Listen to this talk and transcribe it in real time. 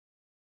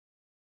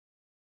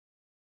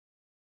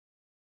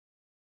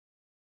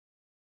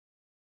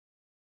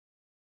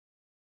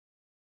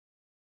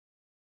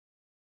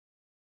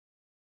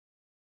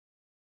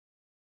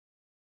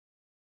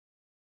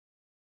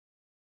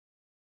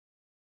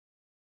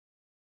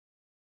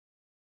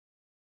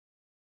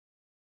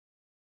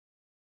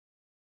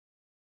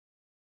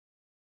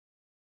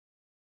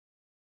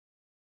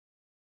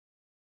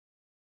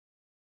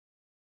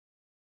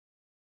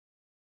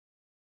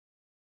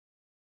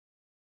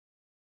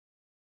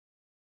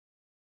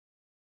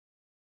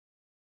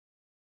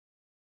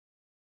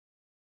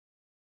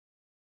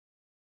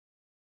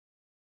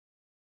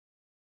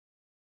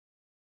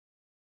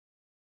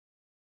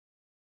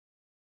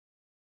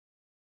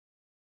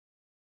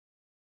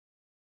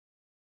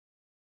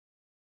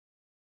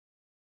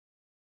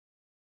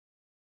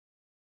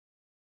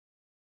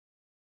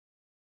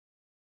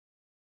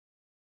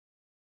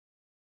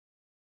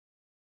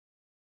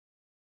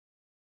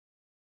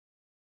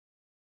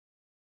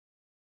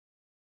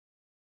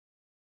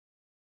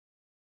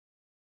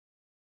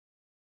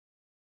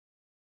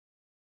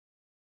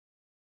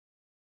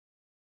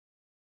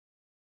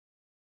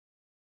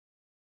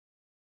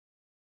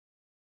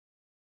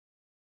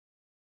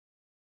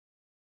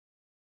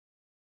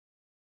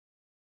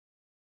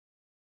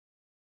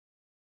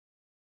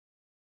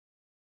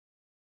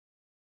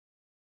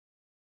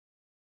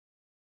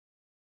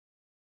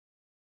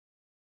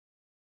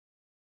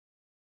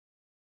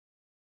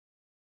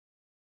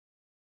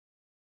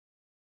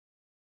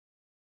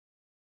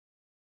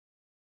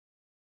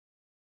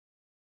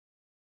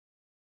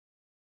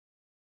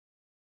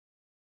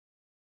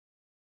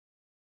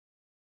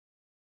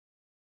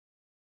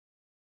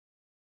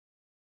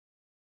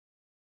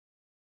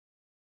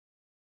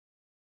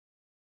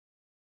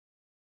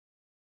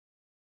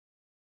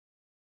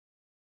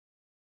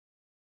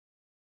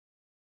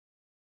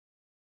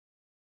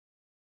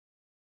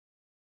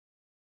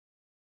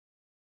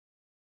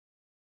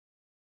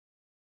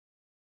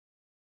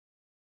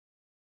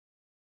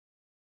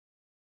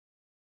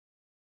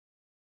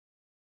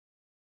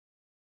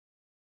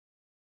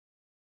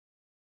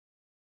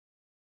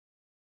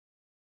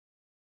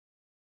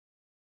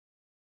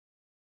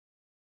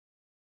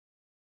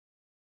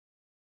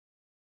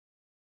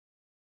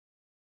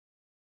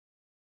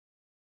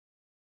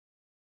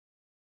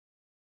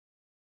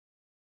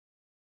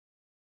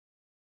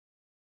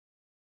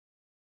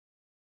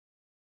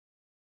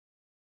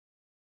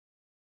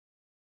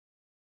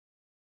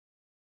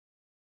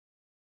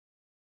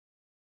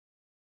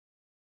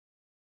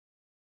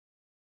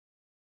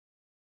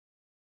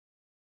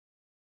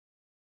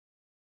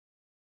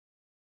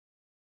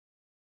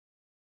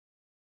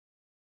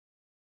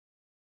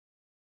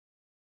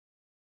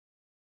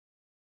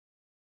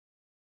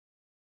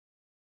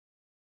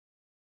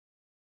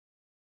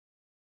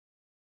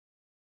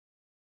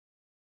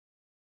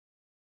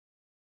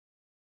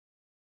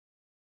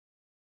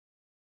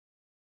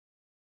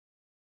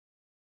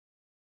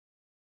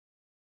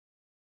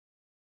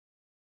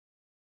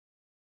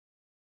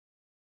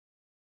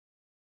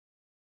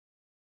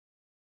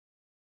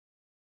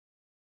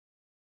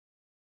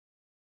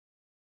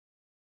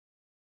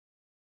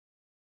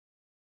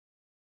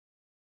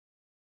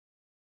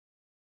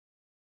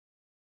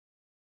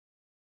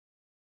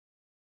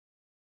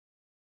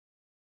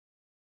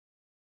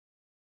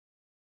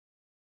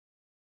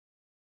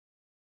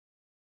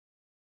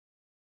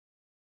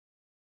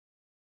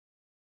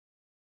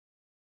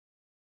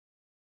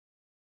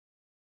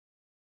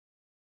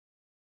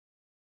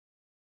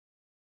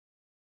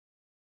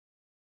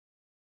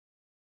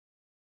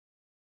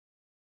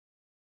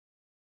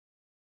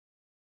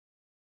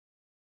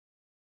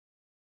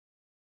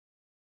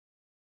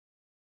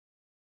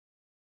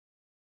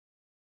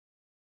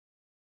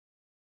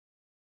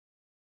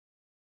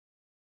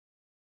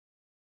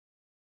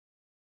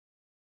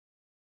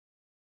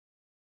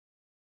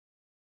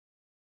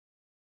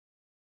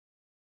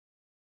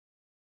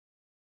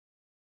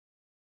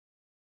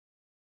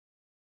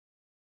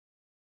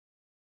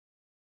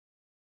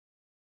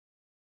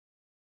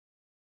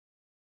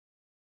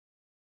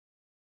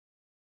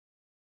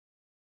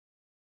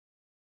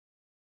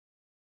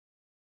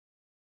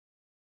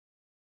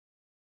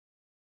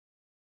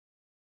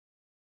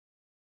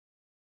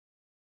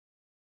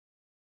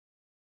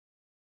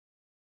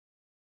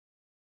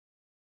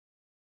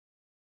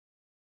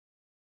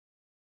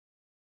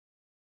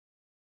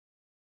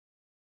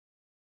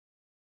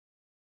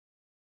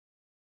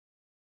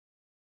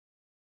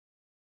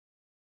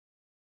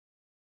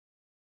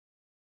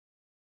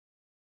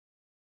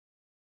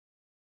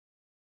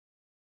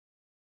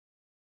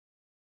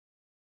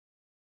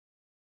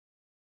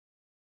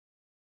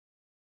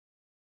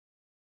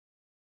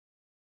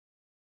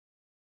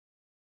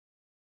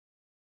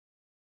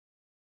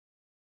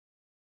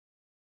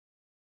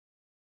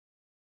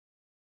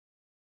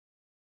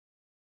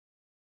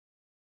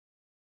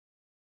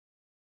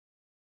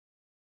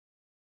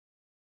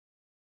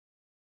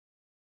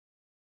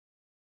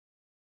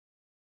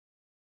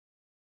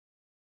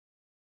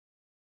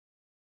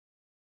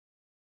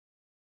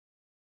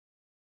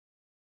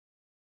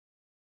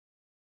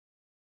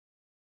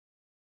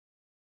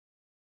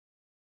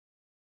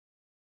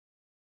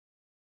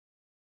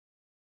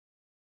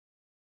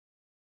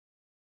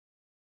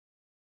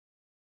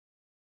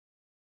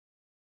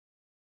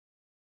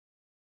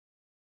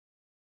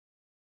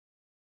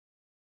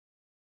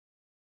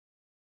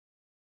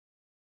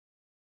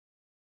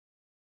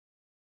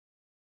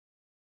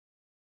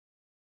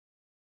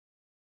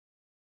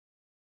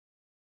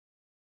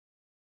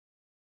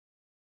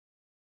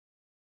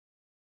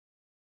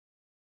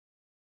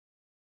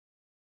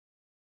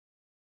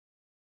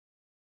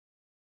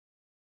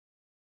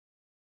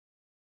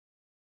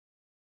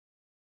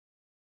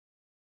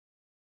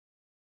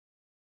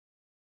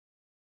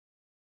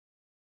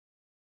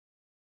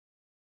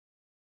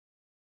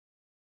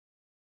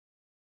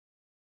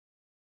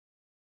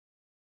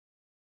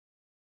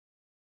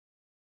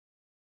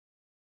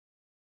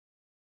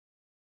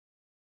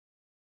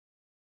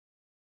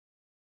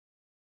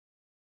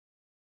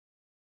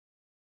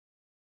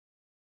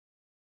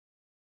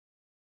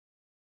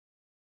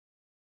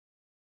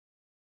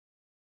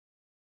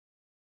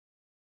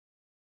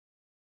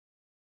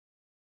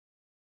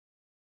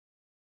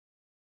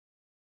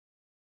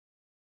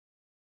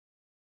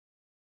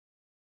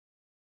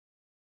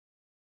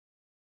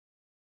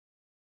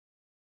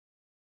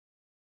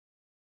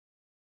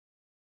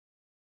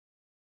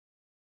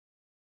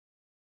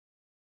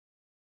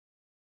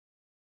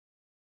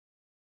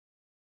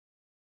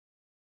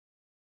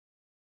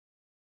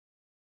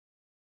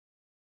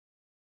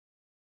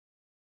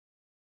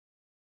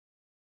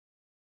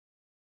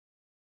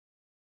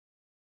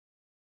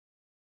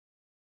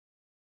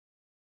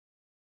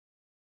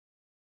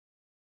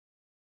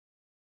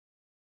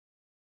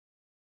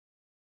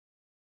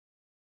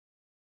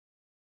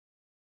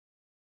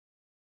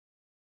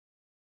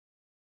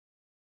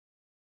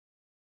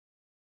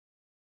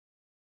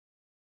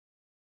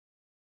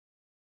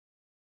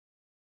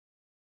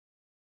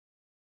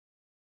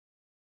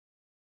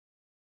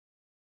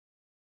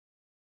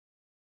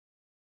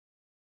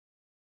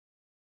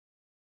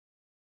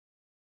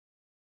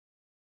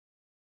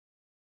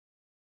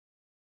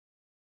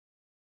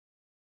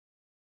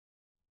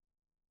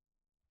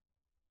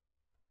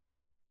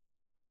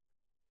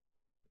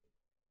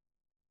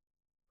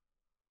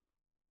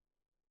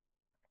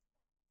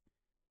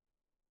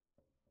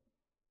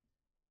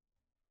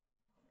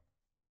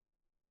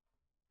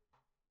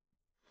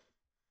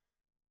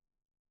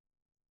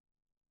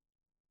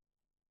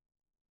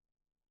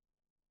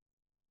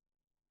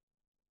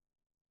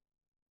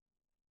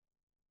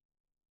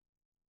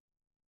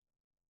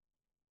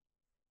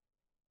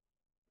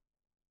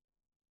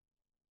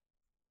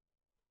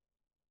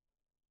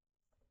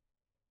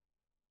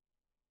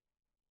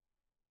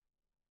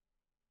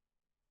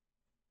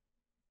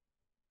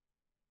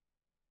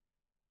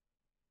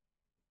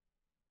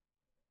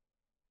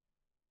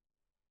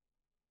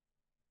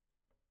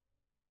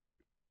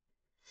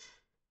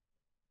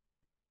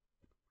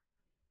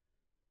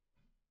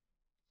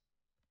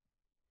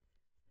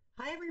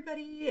Hi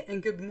everybody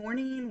and good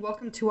morning.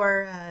 Welcome to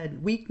our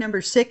week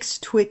number 6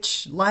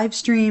 Twitch live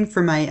stream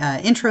for my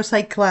intro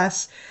psych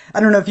class.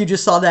 I don't know if you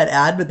just saw that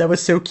ad, but that was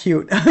so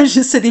cute. I was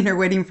just sitting here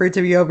waiting for it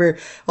to be over.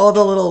 All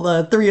the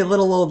little three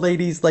little old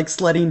ladies like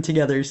sledding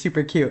together.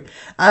 Super cute.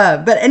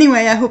 But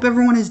anyway, I hope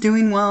everyone is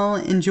doing well,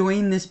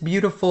 enjoying this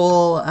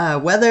beautiful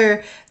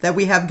weather that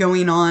we have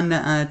going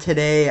on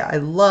today. I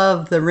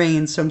love the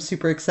rain, so I'm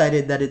super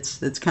excited that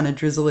it's kind of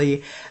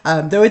drizzly.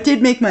 Though it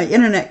did make my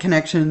internet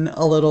connection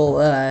a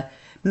little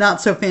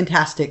not so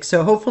fantastic.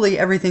 So hopefully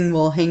everything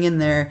will hang in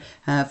there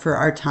for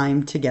our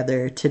time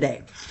together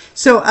today.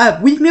 So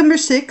week number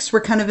 6, we're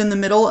kind of in the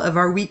middle of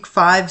our week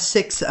 5,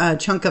 6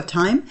 chunk of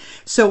time.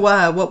 So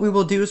what we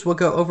will do is we'll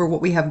go over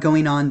what we have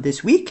going on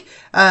this week,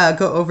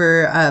 go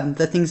over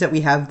the things that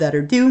we have that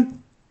are due.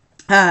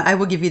 I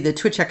will give you the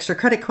Twitch extra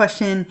credit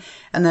question,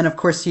 and then of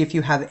course see if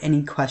you have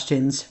any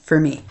questions for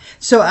me.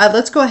 So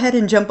let's go ahead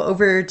and jump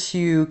over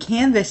to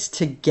Canvas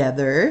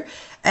together.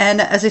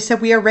 And as I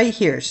said, we are right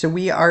here. So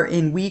we are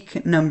in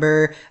week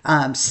number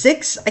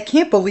 6. I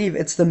can't believe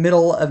it's the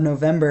middle of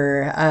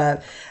November.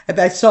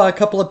 I saw a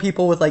couple of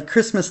people with like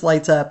Christmas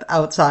lights up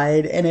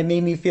outside, and it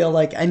made me feel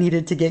like I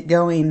needed to get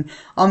going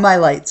on my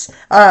lights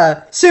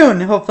soon,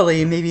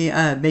 hopefully,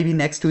 maybe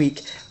next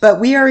week. But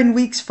we are in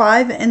weeks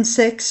 5 and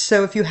 6.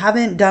 So if you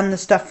haven't done the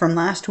stuff from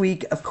last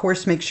week, of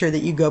course, make sure that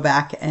you go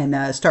back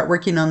and start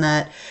working on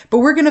that. But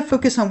we're going to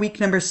focus on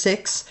week number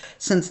 6,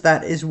 since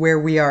that is where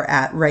we are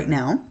at right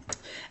now.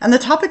 And the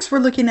topics we're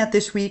looking at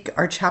this week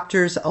are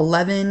chapters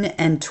 11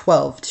 and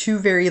 12, two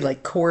very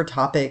core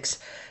topics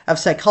of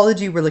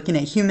psychology. We're looking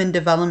at human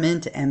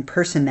development and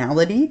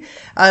personality.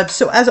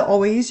 So as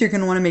always, you're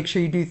going to want to make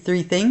sure you do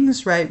 3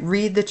 things, right?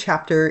 Read the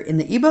chapter in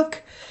the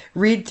ebook,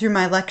 read through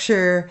my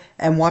lecture,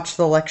 and watch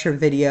the lecture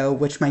video,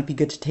 which might be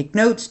good to take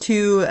notes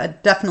to.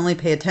 Definitely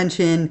pay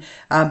attention,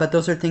 but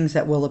those are things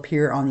that will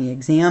appear on the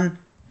exam.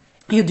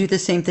 You'll do the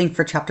same thing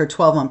for chapter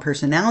 12 on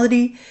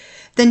personality.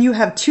 Then you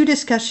have 2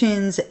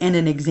 discussions and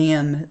an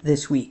exam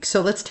this week. So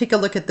let's take a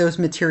look at those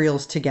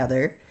materials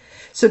together.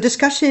 So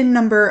discussion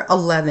number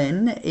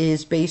 11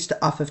 is based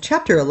off of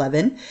chapter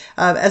 11.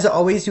 As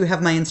always, you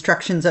have my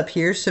instructions up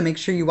here, so make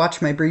sure you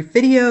watch my brief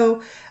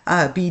video,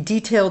 be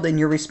detailed in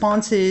your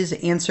responses,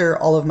 answer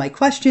all of my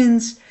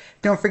questions.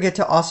 Don't forget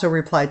to also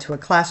reply to a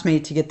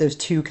classmate to get those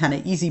 2 kind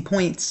of easy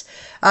points.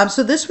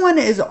 So this one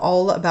is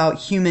all about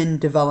human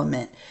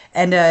development.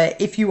 And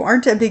if you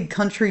aren't a big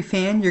country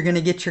fan, you're going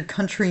to get your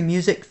country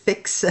music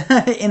fix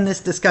in this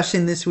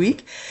discussion this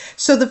week.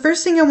 So the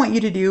first thing I want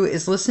you to do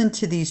is listen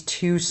to these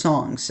 2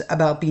 songs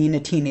about being a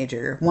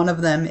teenager. One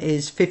of them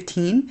is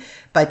 15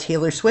 by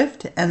Taylor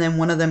Swift, and then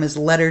one of them is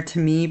Letter to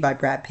Me by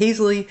Brad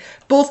Paisley.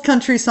 Both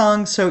country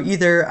songs, so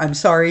either I'm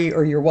sorry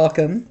or you're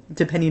welcome,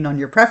 depending on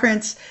your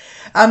preference.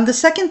 The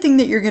second thing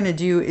that you're going to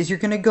do is you're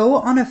going to go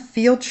on a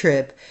field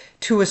trip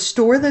to a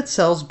store that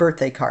sells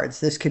birthday cards.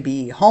 This could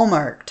be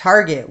Hallmark,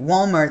 Target,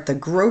 Walmart, the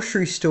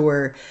grocery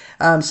store.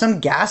 Some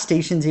gas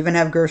stations even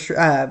have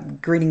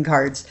greeting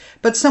cards.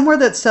 But somewhere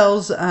that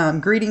sells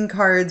greeting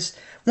cards.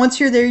 Once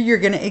you're there, you're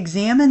going to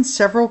examine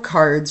several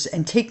cards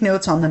and take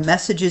notes on the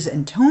messages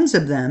and tones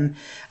of them.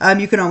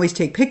 You can always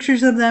take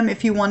pictures of them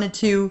if you wanted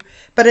to.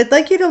 But I'd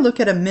like you to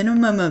look at a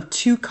minimum of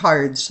 2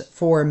 cards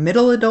for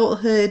middle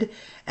adulthood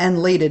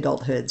and late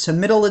adulthood. So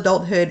middle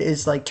adulthood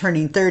is like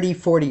turning 30,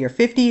 40, or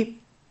 50.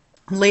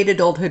 Late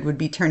adulthood would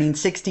be turning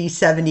 60,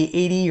 70,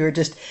 80, or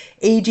just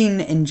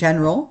aging in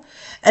general.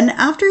 And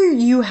after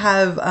you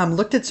have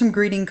looked at some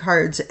greeting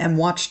cards and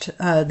watched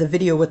the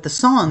video with the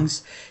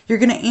songs, you're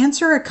going to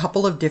answer a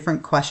couple of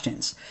different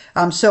questions.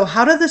 So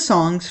how do the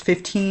songs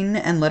 15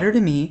 and Letter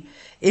to Me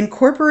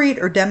incorporate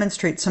or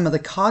demonstrate some of the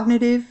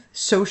cognitive,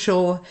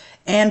 social,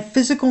 and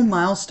physical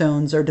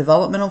milestones or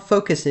developmental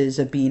focuses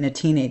of being a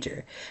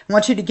teenager? I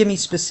want you to give me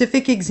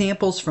specific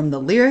examples from the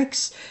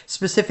lyrics,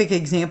 specific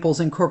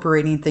examples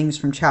incorporating things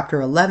from chapter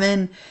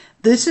 11.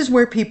 This is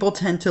where people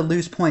tend to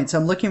lose points.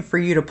 I'm looking for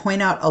you to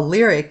point out a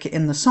lyric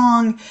in the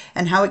song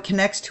and how it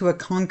connects to a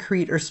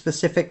concrete or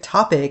specific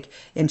topic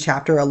in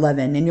chapter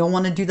 11. And you'll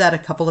want to do that a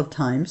couple of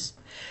times.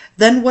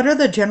 Then what are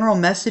the general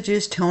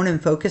messages, tone,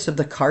 and focus of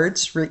the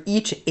cards for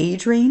each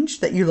age range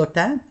that you looked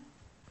at?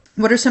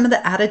 What are some of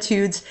the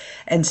attitudes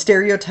and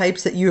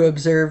stereotypes that you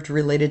observed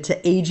related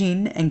to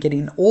aging and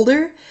getting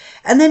older?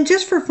 And then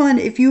just for fun,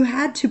 if you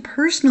had to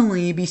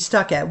personally be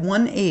stuck at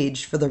one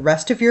age for the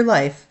rest of your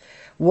life,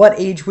 what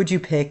age would you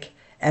pick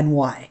and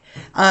why?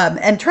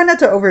 And try not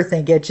to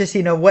overthink it. Just,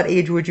 what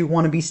age would you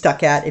want to be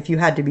stuck at if you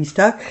had to be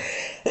stuck?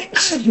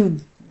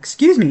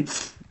 Excuse me.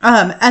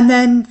 And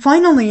then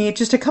finally,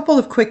 just a couple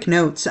of quick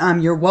notes.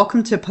 You're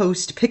welcome to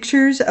post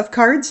pictures of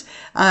cards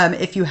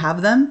if you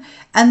have them.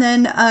 And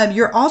then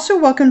you're also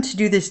welcome to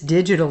do this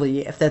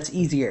digitally if that's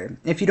easier.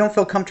 If you don't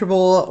feel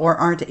comfortable or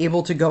aren't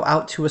able to go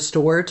out to a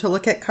store to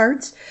look at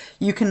cards,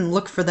 you can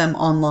look for them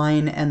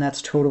online, and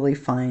that's totally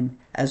fine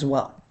as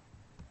well.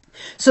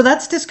 So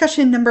that's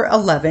discussion number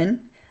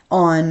 11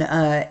 on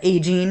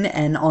aging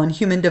and on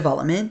human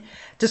development.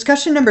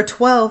 Discussion number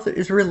 12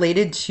 is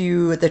related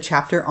to the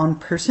chapter on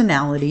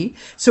personality.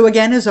 So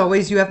again, as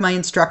always, you have my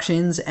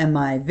instructions and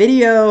my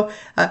video.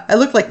 I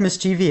look like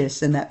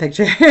mischievous in that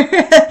picture.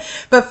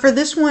 But for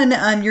this one,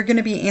 you're going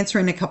to be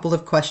answering a couple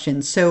of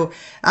questions. So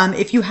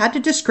if you had to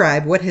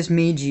describe what has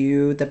made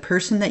you the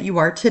person that you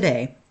are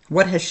today,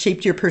 what has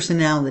shaped your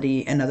personality,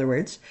 in other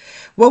words,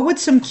 what would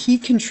some key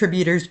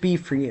contributors be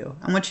for you?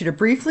 I want you to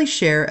briefly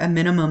share a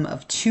minimum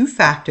of 2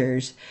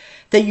 factors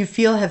that you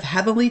feel have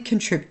heavily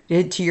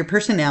contributed to your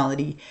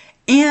personality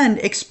and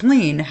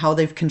explain how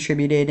they've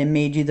contributed and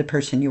made you the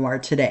person you are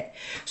today.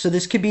 So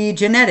this could be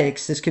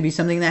genetics, this could be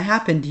something that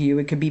happened to you,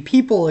 it could be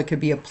people, it could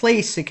be a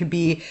place, it could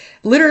be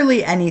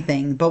literally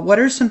anything. But what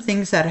are some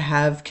things that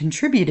have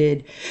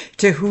contributed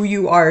to who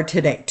you are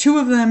today? 2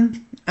 of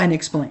them, and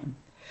explain.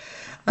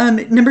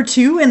 Number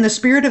 2, in the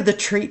spirit of the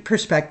trait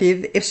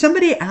perspective, if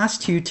somebody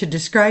asked you to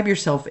describe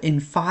yourself in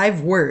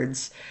 5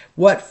 words,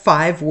 what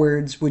 5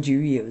 words would you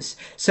use?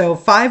 So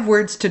 5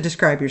 words to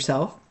describe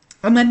yourself.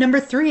 And then number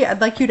 3,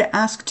 I'd like you to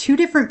ask 2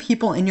 different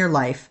people in your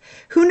life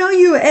who know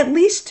you at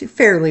least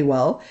fairly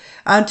well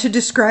to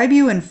describe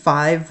you in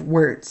 5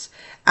 words.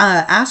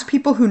 Ask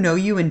people who know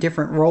you in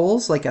different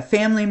roles, like a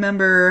family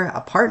member, a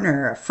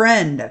partner, a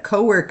friend, a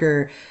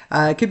coworker.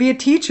 It could be a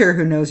teacher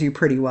who knows you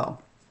pretty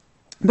well.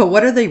 But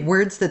what are the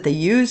words that they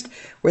used?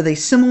 Were they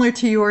similar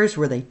to yours?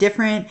 Were they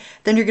different?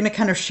 Then you're going to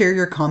kind of share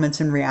your comments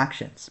and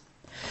reactions.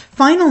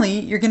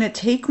 Finally, you're going to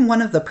take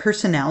one of the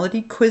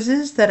personality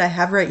quizzes that I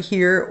have right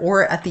here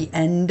or at the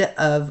end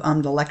of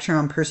the lecture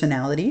on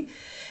personality.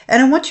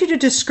 And I want you to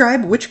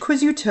describe which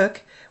quiz you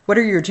took. What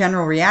are your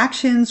general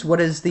reactions? What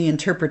is the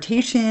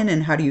interpretation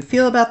and how do you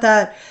feel about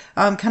that?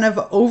 Kind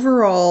of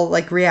overall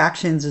like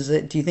reactions.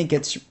 Do you think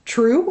it's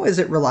true? Is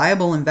it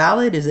reliable and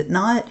valid? Is it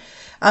not?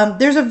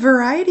 There's a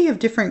variety of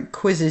different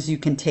quizzes you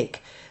can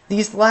take.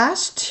 These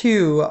last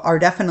 2 are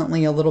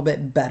definitely a little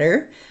bit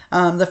better.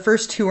 The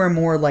first 2 are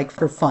more like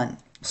for fun.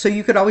 So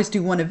you could always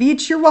do one of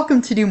each. You're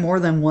welcome to do more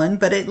than one,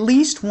 but at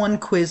least one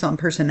quiz on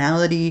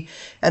personality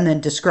and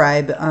then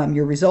describe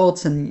your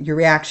results and your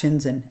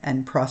reactions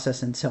and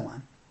process and so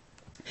on.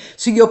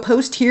 So you'll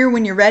post here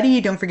when you're ready.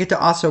 Don't forget to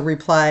also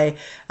reply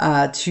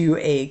to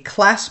a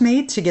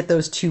classmate to get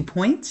those 2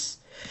 points.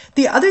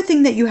 The other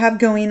thing that you have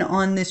going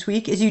on this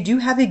week is you do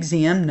have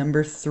exam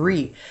number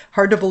 3.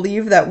 Hard to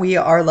believe that we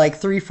are like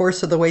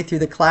 3/4 of the way through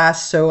the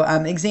class. So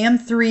exam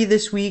 3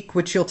 this week,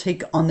 which you'll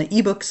take on the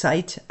ebook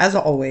site, as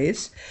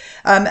always.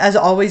 As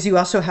always, you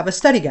also have a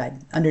study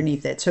guide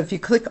underneath it. So if you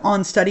click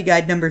on study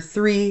guide number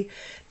 3,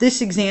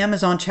 this exam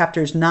is on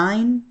chapters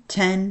 9,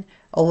 10,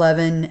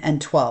 11,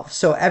 and 12.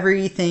 So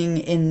everything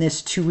in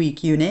this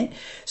 2-week unit.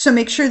 So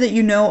make sure that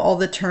you know all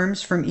the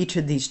terms from each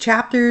of these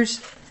chapters.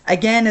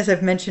 Again, as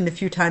I've mentioned a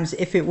few times,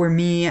 if it were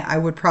me, I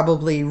would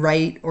probably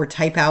write or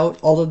type out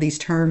all of these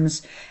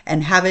terms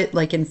and have it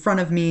like in front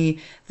of me.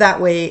 That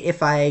way,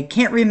 if I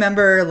can't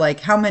remember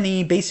like how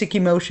many basic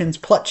emotions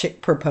Plutchik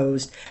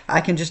proposed,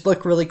 I can just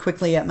look really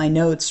quickly at my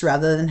notes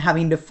rather than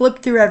having to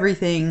flip through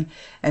everything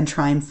and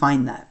try and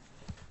find that.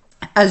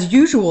 As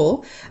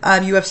usual,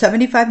 you have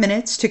 75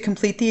 minutes to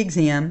complete the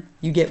exam.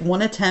 You get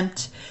 1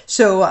 attempt.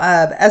 So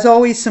as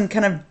always, some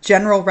kind of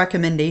general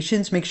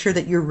recommendations. Make sure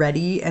that you're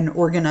ready and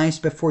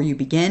organized before you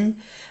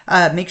begin.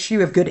 Make sure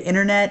you have good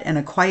internet and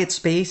a quiet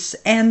space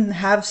and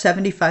have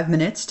 75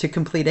 minutes to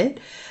complete it.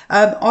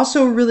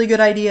 Also, a really good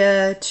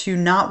idea to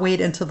not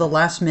wait until the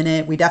last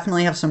minute. We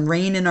definitely have some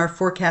rain in our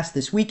forecast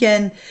this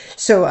weekend,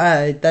 so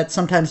that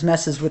sometimes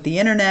messes with the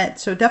internet.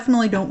 So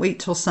definitely don't wait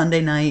till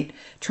Sunday night.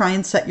 Try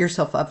and set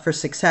yourself up for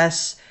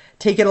success.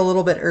 Take it a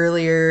little bit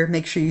earlier.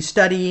 Make sure you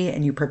study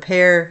and you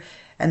prepare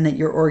and that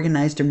you're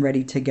organized and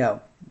ready to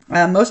go.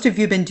 Most of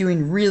you have been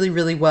doing really,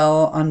 really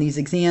well on these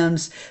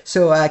exams,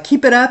 so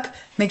keep it up.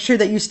 Make sure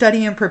that you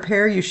study and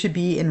prepare. You should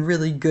be in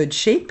really good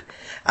shape.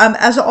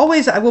 As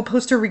always, I will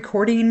post a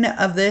recording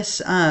of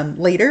this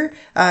later.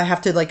 I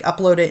have to like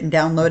upload it and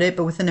download it,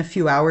 but within a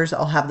few hours,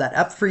 I'll have that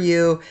up for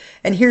you.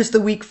 And here's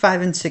the week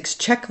 5 and 6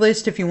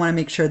 checklist if you want to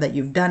make sure that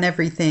you've done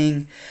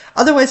everything.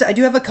 Otherwise, I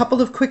do have a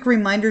couple of quick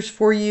reminders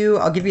for you.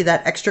 I'll give you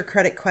that extra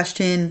credit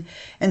question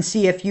and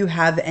see if you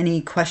have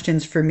any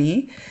questions for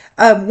me.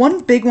 One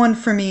big one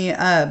for me,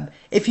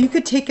 if you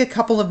could take a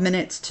couple of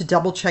minutes to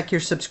double check your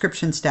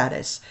subscription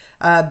status.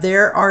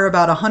 There are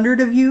about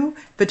 100 of you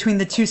between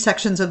the 2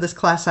 sections of this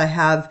class I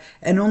have,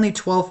 and only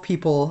 12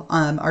 people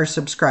are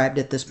subscribed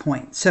at this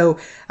point. So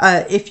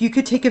if you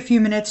could take a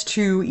few minutes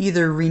to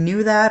either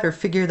renew that or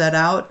figure that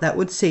out, that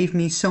would save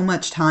me so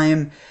much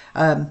time.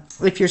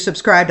 If you're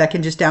subscribed, I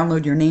can just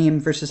download your name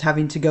versus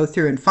having to go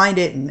through and find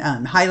it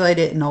and highlight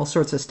it and all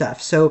sorts of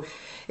stuff. So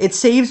it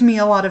saves me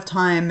a lot of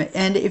time,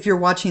 and if you're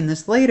watching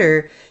this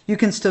later, you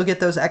can still get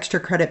those extra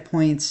credit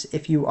points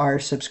if you are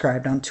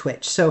subscribed on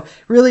Twitch. So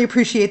really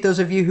appreciate those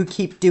of you who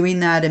keep doing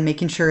that and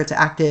making sure it's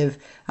active.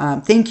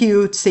 Thank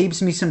you. It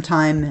saves me some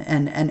time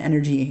and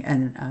energy,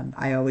 and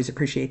I always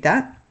appreciate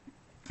that.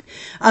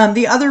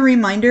 The other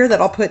reminder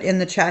that I'll put in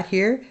the chat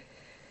here,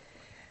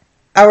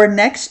 our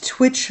next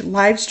Twitch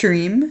live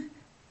stream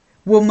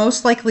will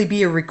most likely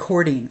be a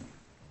recording.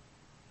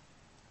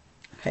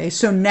 Okay,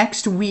 so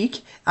next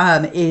week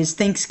is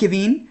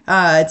Thanksgiving.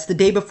 It's the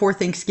day before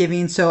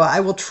Thanksgiving, so I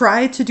will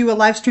try to do a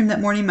live stream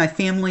that morning. My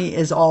family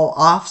is all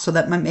off, so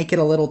that might make it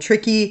a little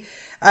tricky.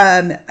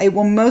 It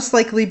will most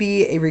likely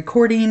be a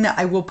recording.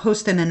 I will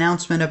post an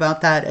announcement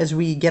about that as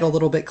we get a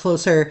little bit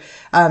closer,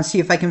 see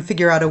if I can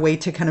figure out a way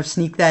to kind of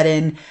sneak that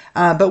in.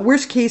 But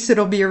worst case,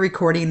 it'll be a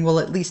recording. We'll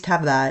at least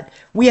have that.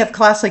 We have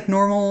class like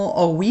normal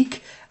all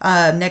week.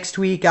 Next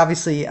week,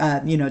 obviously,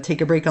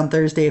 take a break on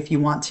Thursday if you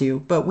want to.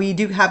 But we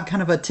do have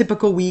kind of a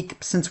typical week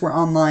since we're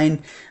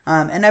online.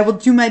 And I will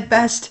do my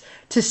best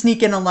to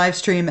sneak in a live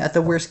stream. At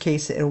the worst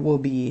case, it will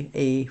be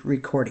a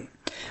recording.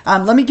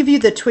 Let me give you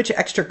the Twitch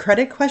extra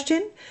credit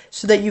question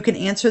so that you can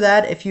answer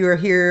that if you are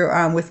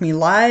here with me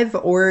live,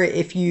 or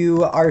if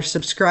you are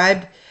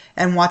subscribed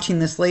and watching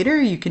this later,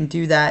 you can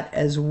do that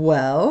as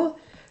well.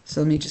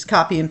 So let me just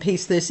copy and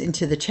paste this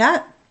into the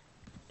chat.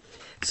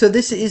 So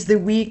this is the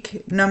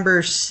week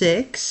number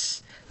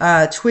 6,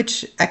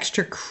 Twitch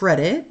extra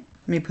credit.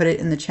 Let me put it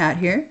in the chat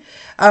here.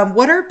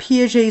 What are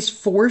Piaget's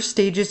 4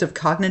 stages of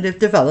cognitive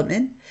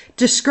development?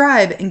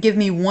 Describe and give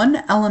me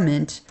one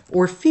element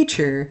or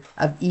feature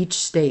of each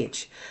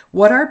stage.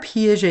 What are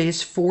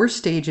Piaget's 4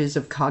 stages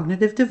of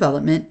cognitive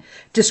development?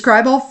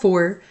 Describe all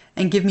 4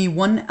 and give me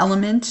one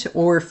element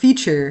or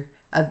feature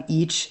of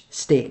each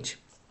stage.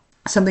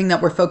 Something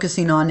that we're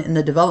focusing on in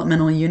the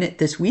developmental unit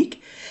this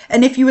week.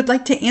 And if you would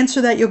like to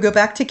answer that, you'll go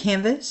back to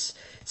Canvas.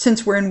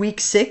 Since we're in week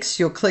 6,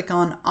 you'll click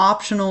on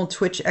optional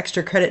Twitch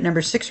extra credit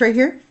number 6 right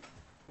here.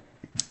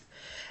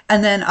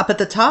 And then up at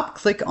the top,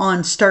 click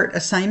on start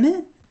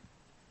assignment.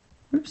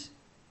 Oops.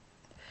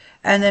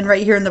 And then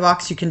right here in the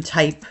box, you can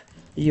type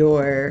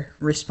your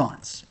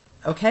response.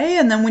 Okay,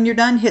 and then when you're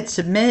done, hit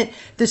submit.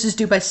 This is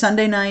due by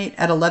Sunday night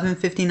at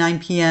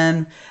 11:59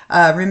 p.m.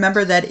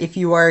 Remember that if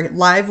you are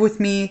live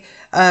with me,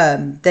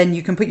 then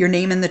you can put your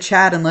name in the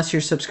chat unless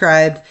you're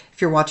subscribed.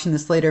 If you're watching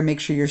this later, make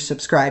sure you're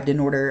subscribed in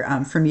order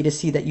for me to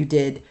see that you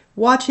did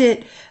watch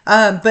it.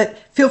 But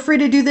feel free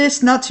to do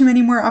this. Not too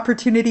many more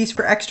opportunities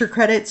for extra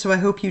credit, so I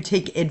hope you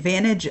take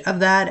advantage of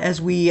that as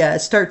we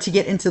start to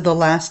get into the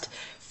last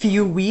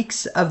few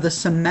weeks of the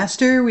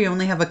semester. We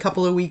only have a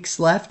couple of weeks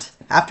left.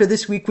 After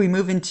this week, we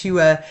move into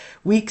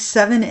week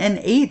 7 and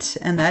 8,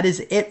 and that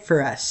is it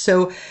for us.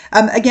 So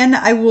again,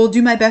 I will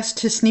do my best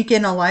to sneak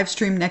in a live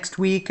stream next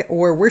week,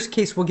 or worst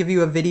case, we'll give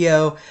you a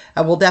video.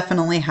 We'll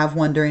definitely have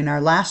one during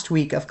our last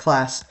week of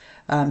class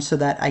so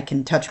that I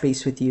can touch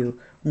base with you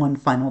one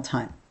final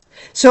time.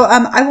 So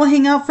I will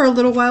hang out for a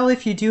little while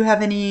if you do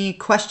have any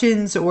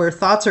questions or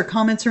thoughts or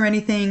comments or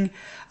anything.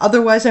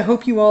 Otherwise, I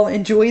hope you all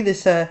enjoy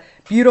this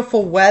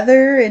beautiful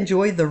weather,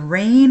 enjoy the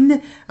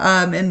rain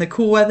and the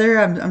cool weather.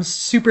 I'm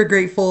super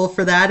grateful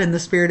for that in the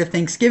spirit of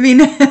Thanksgiving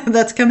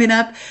that's coming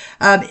up.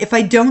 If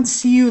I don't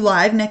see you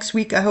live next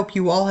week, I hope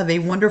you all have a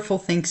wonderful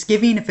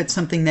Thanksgiving. If it's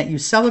something that you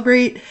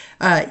celebrate,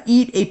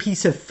 eat a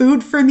piece of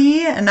food for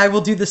me, and I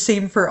will do the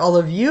same for all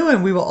of you,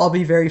 and we will all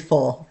be very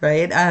full,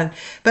 right?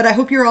 But I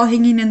hope you're all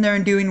hanging in there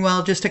and doing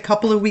well. Just a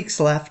couple of weeks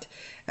left,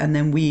 and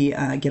then we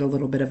get a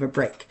little bit of a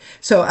break.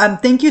 So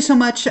thank you so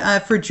much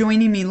for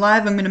joining me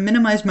live. I'm going to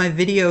minimize my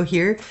video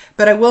here,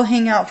 but I will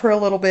hang out for a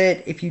little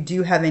bit if you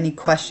do have any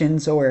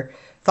questions or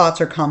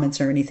thoughts or comments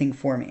or anything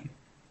for me.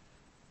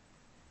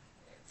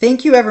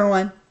 Thank you,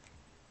 everyone.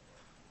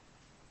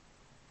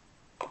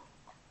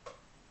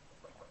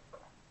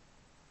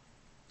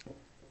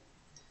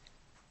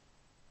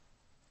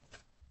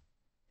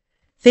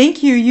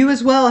 Thank you. You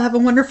as well. Have a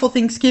wonderful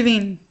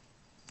Thanksgiving.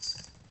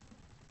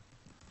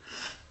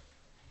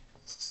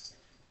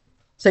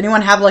 Does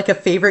anyone have like a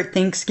favorite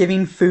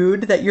Thanksgiving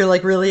food that you're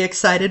like really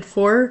excited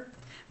for?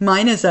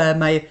 Mine is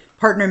my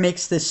partner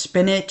makes this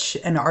spinach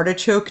and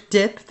artichoke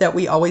dip that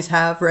we always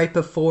have right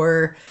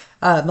before,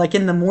 like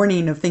in the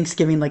morning of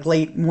Thanksgiving, like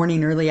late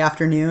morning, early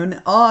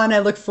afternoon. Oh, and I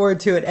look forward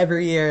to it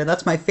every year.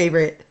 That's my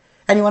favorite.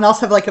 Anyone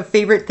else have like a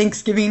favorite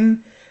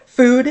Thanksgiving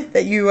food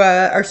that you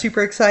are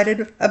super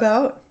excited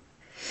about?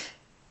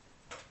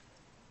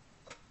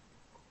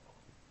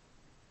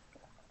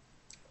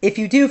 If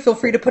you do, feel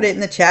free to put it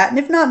in the chat. And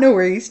if not, no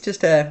worries.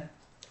 Just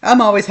I'm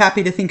always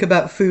happy to think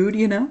about food,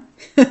 you know?